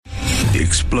the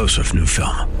explosive new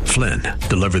film, Flynn,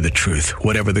 deliver the truth,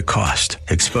 whatever the cost,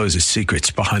 exposes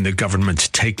secrets behind the government's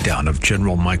takedown of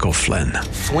General Michael Flynn.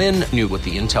 Flynn knew what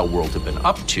the intel world had been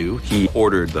up to. He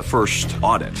ordered the first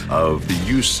audit of the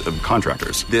use of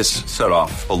contractors. This set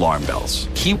off alarm bells.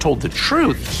 He told the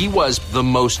truth. He was the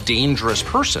most dangerous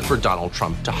person for Donald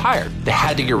Trump to hire. They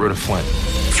had to get rid of Flynn.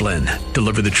 Flynn,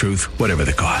 deliver the truth, whatever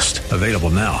the cost. Available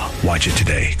now. Watch it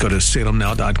today. Go to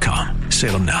salemnow.com.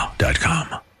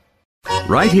 salemnow.com.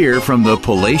 Right here from the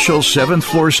palatial 7th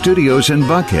floor studios in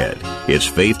Buckhead, it's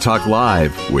Faith Talk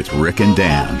Live with Rick and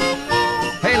Dan.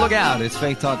 Hey, look out. It's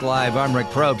Faith Talk Live. I'm Rick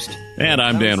Probst. And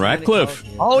I'm Dan Ratcliffe.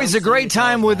 Always a great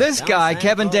time with this guy,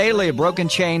 Kevin Daly of Broken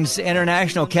Chains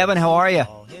International. Kevin, how are you?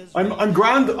 I'm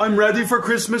grand. I'm ready for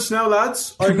Christmas now,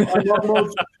 lads. I'm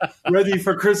almost ready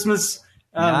for Christmas.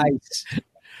 Nice.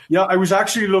 Yeah, I was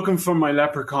actually looking for my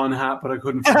leprechaun hat, but I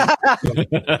couldn't find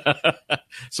it.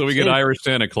 So we get Irish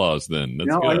Santa Claus then. That's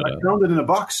good. I found it in a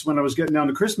box when I was getting down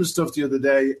the Christmas stuff the other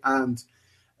day, and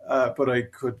but I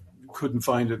couldn't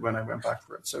find it when I went back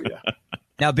for it. So yeah.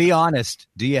 Now, be honest.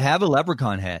 Do you have a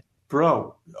leprechaun hat?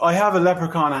 Bro, I have a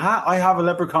leprechaun hat. I have a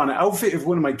leprechaun outfit if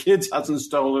one of my kids hasn't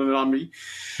stolen it on me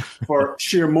for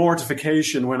sheer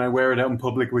mortification when I wear it out in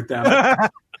public with them.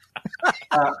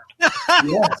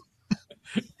 Yes.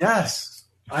 Yes.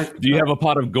 Do you have a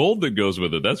pot of gold that goes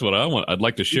with it? That's what I want. I'd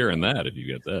like to share in that if you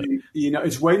get that. You know,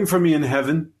 it's waiting for me in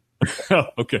heaven.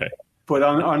 Okay. But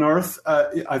on earth,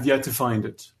 I've yet to find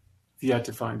it. At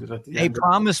the Hey,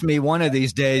 promise me one of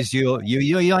these days you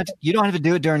don't have to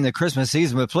do it during the Christmas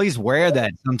season, but please wear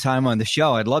that sometime on the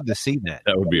show. I'd love to see that.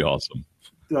 That would be awesome.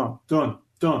 Done.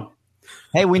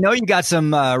 Hey, we know you got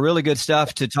some really good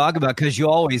stuff to talk about because you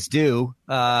always do.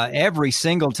 Every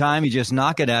single time you just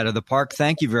knock it out of the park.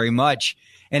 Thank you very much.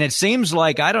 And it seems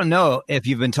like, I don't know if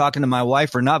you've been talking to my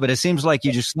wife or not, but it seems like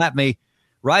you just slap me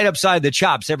right upside the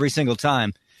chops every single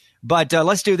time. But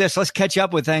let's do this. Let's catch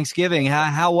up with Thanksgiving.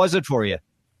 How was it for you?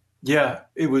 Yeah,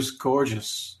 it was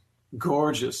gorgeous.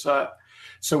 Gorgeous.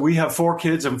 So we have 4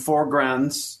 kids and 4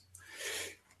 grands.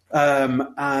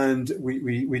 And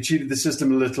we cheated the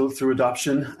system a little through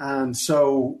adoption. And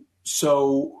so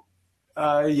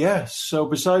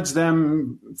besides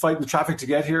them fighting the traffic to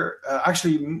get here,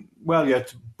 to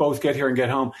both get here and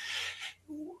get home,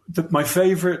 my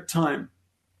favorite time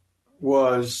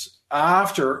was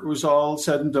after it was all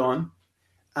said and done.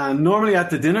 And normally at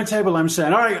the dinner table, I'm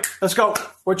saying, all right, let's go.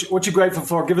 What you grateful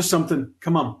for? Give us something.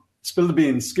 Come on, spill the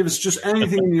beans. Give us just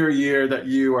anything in your year that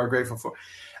you are grateful for.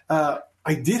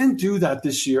 I didn't do that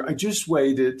this year. I just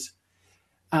waited.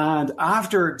 And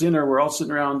after dinner, we're all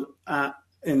sitting around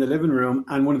in the living room.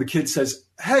 And one of the kids says,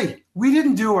 hey, we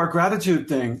didn't do our gratitude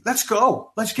thing. Let's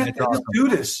go. Let's do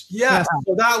this. Yeah.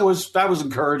 So that was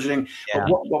encouraging. Yeah.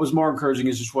 But what was more encouraging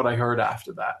is just what I heard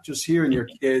after that. Just hearing your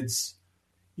kids,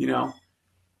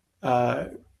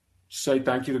 say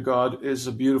thank you to God is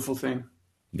a beautiful thing,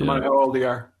 no matter how old they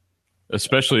are.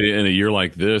 Especially in a year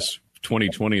like this,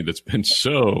 2020, that's been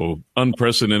so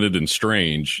unprecedented and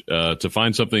strange. To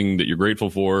find something that you're grateful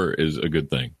for is a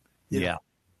good thing. Yeah.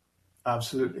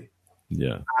 Absolutely.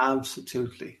 Yeah.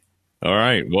 Absolutely. All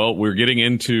right. Well, we're getting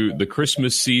into the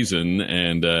Christmas season,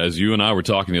 and as you and I were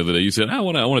talking the other day, you said, I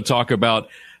want to talk about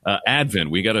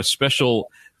Advent. We got a special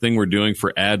thing we're doing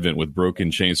for Advent with Broken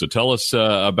Chains. So tell us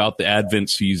about the Advent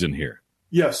season here.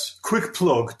 Yes. Quick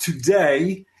plug.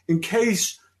 Today, in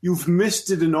case you've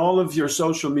missed it in all of your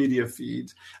social media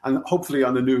feed, and hopefully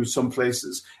on the news some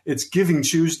places, it's Giving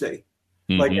Tuesday.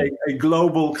 Like a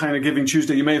global kind of Giving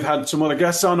Tuesday. You may have had some other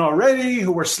guests on already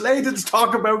who were slated to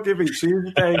talk about Giving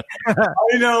Tuesday. I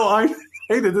know, I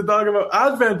hated to talk about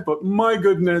Advent, but my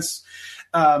goodness.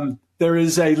 There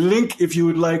is a link if you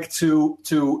would like to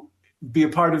be a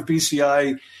part of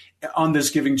BCI on this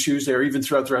Giving Tuesday or even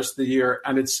throughout the rest of the year.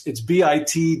 And it's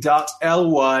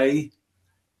bit.ly/BCIGT.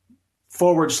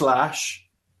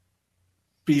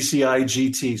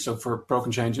 So for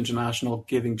Broken Chains International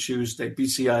Giving Tuesday,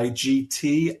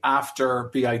 BCIGT after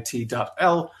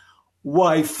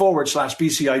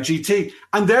bit.ly/BCIGT.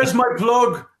 And there's my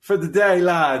plug for the day,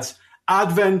 lads.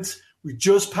 Advent. We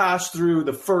just passed through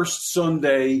the first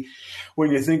Sunday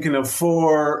when you're thinking of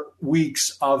 4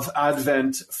 weeks of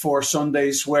Advent, 4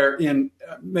 Sundays where in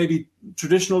maybe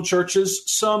traditional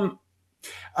churches,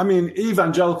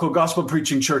 evangelical gospel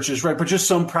preaching churches, right? But just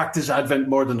some practice Advent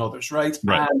more than others, right?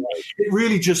 Right. And it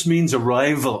really just means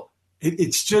arrival.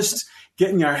 It's just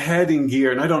getting your head in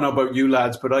gear. And I don't know about you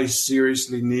lads, but I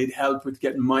seriously need help with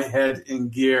getting my head in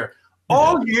gear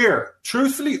all year,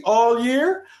 truthfully, all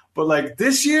year. But like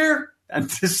this year and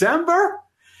December,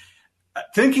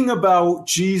 thinking about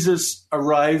Jesus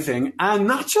arriving and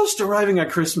not just arriving at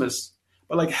Christmas,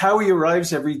 but like how he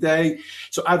arrives every day.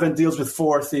 So Advent deals with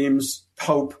 4 themes: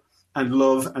 hope and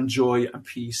love and joy and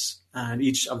peace. And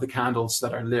each of the candles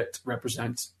that are lit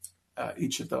represent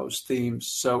each of those themes.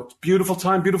 So it's beautiful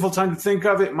time to think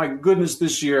of it. My goodness,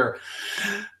 this year,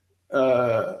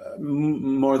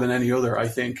 more than any other, I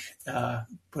think.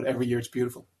 But every year it's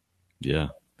beautiful. Yeah,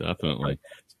 definitely.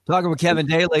 Talking with Kevin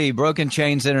Daly, Broken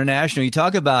Chains International. You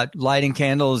talk about lighting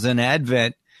candles in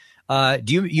Advent.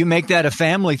 Do you make that a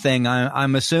family thing?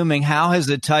 I'm assuming. How has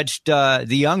it touched the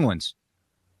young ones?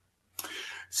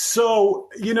 So,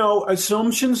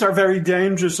 assumptions are very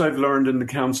dangerous, I've learned in the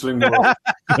counseling world.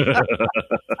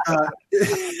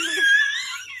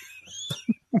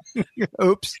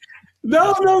 Oops.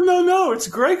 No. It's a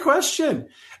great question.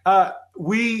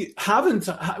 We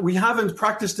haven't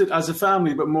practiced it as a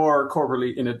family, but more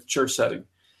corporately in a church setting.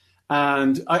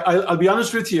 And I'll be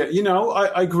honest with you,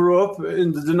 I grew up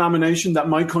in the denomination that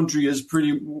my country is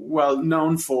pretty well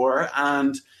known for,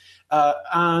 and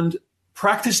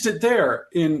practiced it there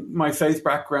in my faith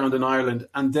background in Ireland.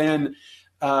 And then,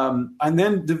 I'm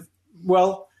going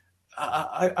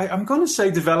to say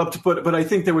developed, but I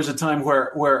think there was a time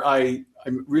where I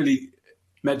really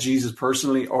met Jesus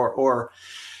personally, or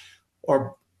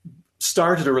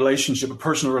started a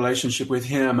personal relationship with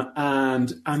him.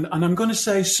 And I'm going to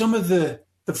say some of the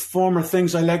former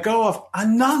things I let go of,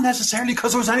 and not necessarily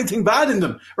because there was anything bad in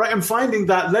them, right? I'm finding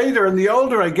that later, and the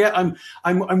older I get, I'm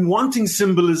wanting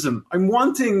symbolism. I'm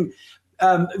wanting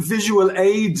visual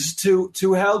aids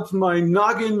to help my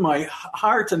noggin, my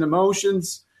heart and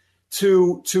emotions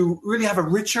to really have a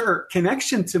richer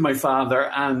connection to my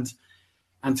Father and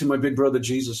to my big brother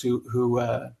Jesus, who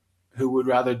would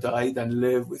rather die than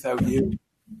live without you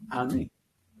and me.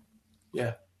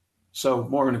 Yeah. So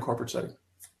more in a corporate setting.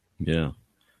 Yeah.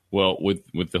 Well,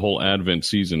 with the whole Advent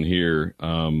season here,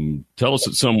 tell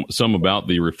us some about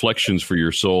the Reflections for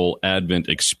Your Soul Advent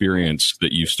experience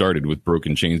that you started with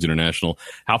Broken Chains International.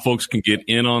 How folks can get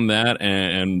in on that,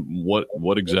 and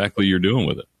what exactly you're doing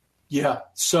with it. Yeah,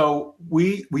 so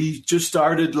we just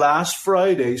started last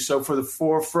Friday. So for the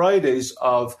 4 Fridays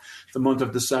of the month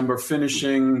of December,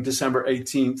 finishing December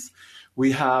 18th,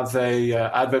 we have a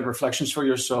Advent Reflections for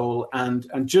Your Soul, and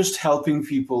just helping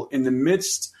people in the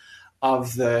midst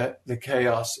of the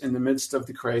chaos, in the midst of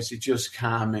the crazy, just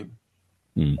calming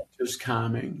down,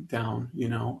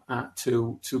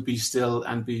 to be still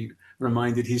and be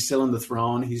reminded he's still on the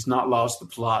throne. He's not lost the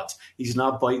plot. He's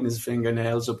not biting his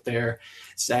fingernails up there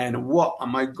saying, what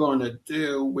am I going to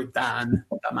do with Dan,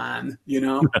 the man,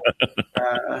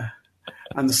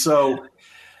 and so,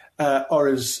 or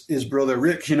his brother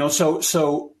Rick,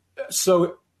 so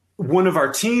one of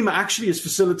our team actually is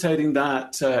facilitating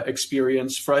that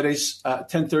experience Fridays,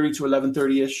 10:30 to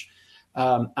 11:30ish.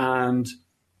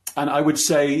 And I would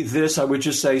say this, I would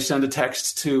just say, send a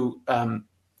text to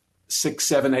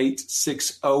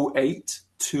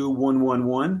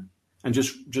 678-608-2111 and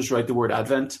just write the word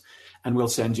Advent, and we'll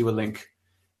send you a link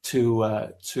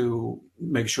to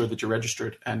make sure that you're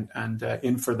registered and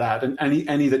in for that. And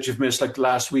any that you've missed, like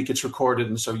last week, it's recorded,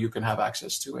 and so you can have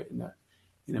access to it in a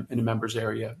members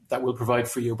area that we'll provide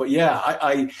for you. But yeah,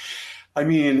 I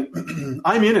mean,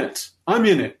 I'm in it.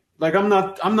 Like I'm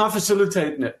not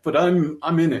facilitating it, but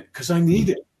I'm in it because I need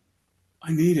it.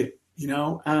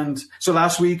 And so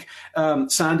last week,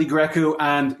 Sandy Greco,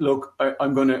 and look,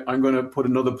 I'm gonna put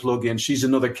another plug in. She's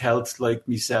another Celt like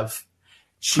myself.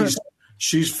 She's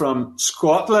from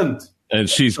Scotland, and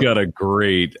she's got a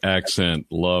great accent.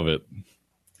 Love it.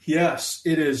 Yes,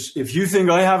 it is. If you think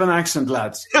I have an accent,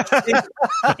 lads, she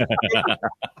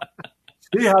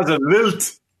has a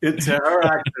lilt into her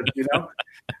accent,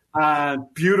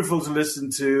 and beautiful to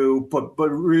listen to. But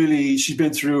really, she's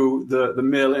been through the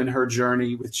mill in her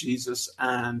journey with Jesus,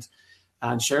 and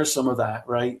shares some of that.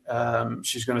 Right?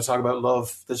 She's going to talk about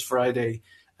love this Friday,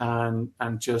 and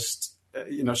just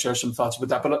share some thoughts about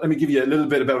that. But let me give you a little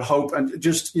bit about hope, and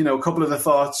just a couple of the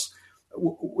thoughts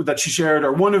that she shared,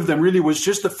 or one of them really was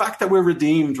just the fact that we're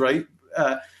redeemed, right,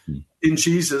 in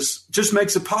Jesus, just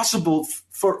makes it possible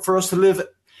for us to live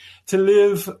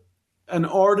an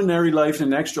ordinary life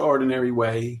in an extraordinary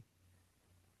way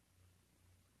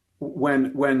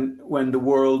when the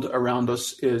world around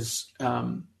us is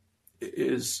having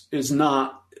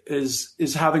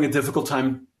a difficult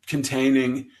time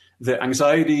containing the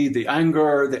anxiety, the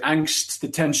anger, the angst, the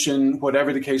tension,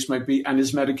 whatever the case might be, and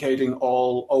is medicating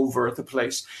all over the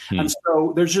place. And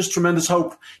so there's just tremendous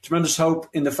hope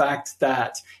in the fact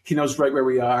that he knows right where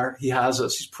we are. He has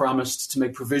us. He's promised to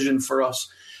make provision for us.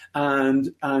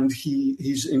 And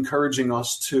he's encouraging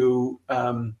us to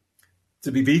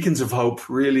be beacons of hope,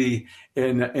 really,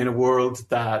 in a world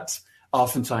that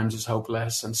oftentimes is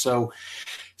hopeless. And so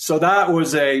that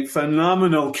was a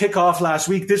phenomenal kickoff last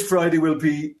week. This Friday we'll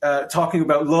be talking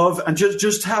about love and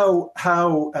just how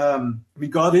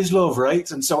God is love,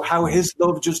 right? And so how His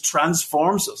love just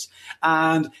transforms us.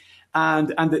 And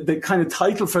the kind of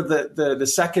title for the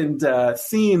second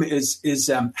theme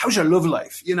is how's your love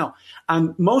life?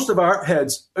 And most of our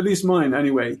heads, at least mine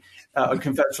anyway, I'll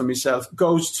confess for myself,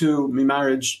 goes to my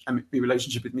marriage and my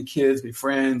relationship with my kids, my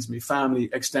friends, my family,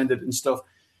 extended and stuff.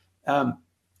 And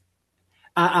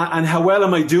how well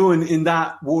am I doing in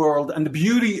that world? And the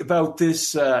beauty about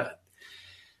this,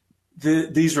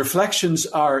 these reflections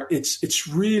are, it's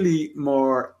really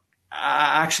more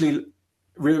actually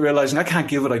realizing I can't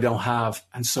give what I don't have.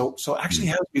 And so actually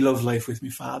help me love life with my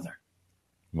Father.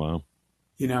 Wow.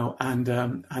 And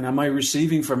am I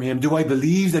receiving from Him? Do I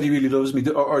believe that He really loves me,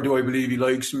 or do I believe He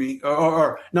likes me?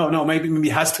 Or no, maybe He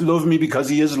has to love me because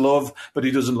He is love, but He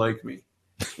doesn't like me.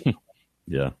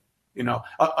 Yeah.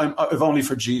 If only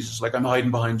for Jesus. Like I'm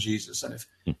hiding behind Jesus, and if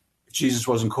Jesus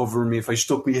wasn't covering me, if I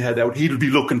stuck my head out, He'd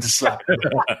be looking to slap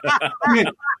me.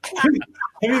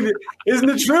 I mean, isn't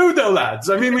it true though, lads?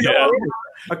 I mean, we all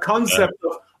have a concept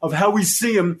of how we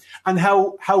see Him and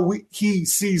how He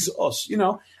sees us.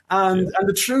 And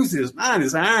the truth is, man,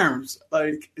 His arms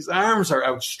are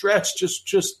outstretched,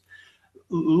 just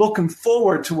looking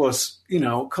forward to us,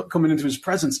 coming into His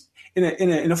presence in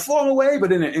a formal way,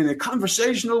 but in a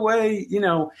conversational way,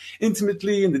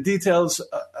 intimately in the details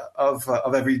of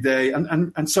every day.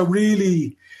 And so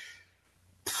really,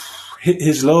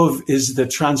 His love is the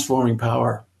transforming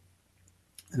power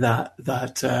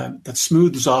that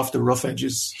smooths off the rough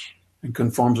edges and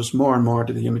conforms us more and more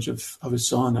to the image of His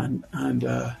Son. And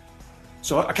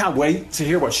so I can't wait to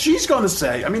hear what she's going to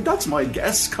say. I mean, that's my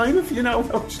guess, kind of,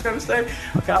 what she's going to say.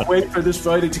 I can't wait for this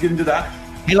Friday to get into that.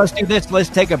 Hey, let's do this. Let's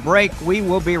take a break. We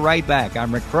will be right back.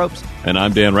 I'm Rick Probst. And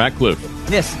I'm Dan Ratcliffe.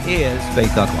 This is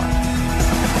Faith Talk Live.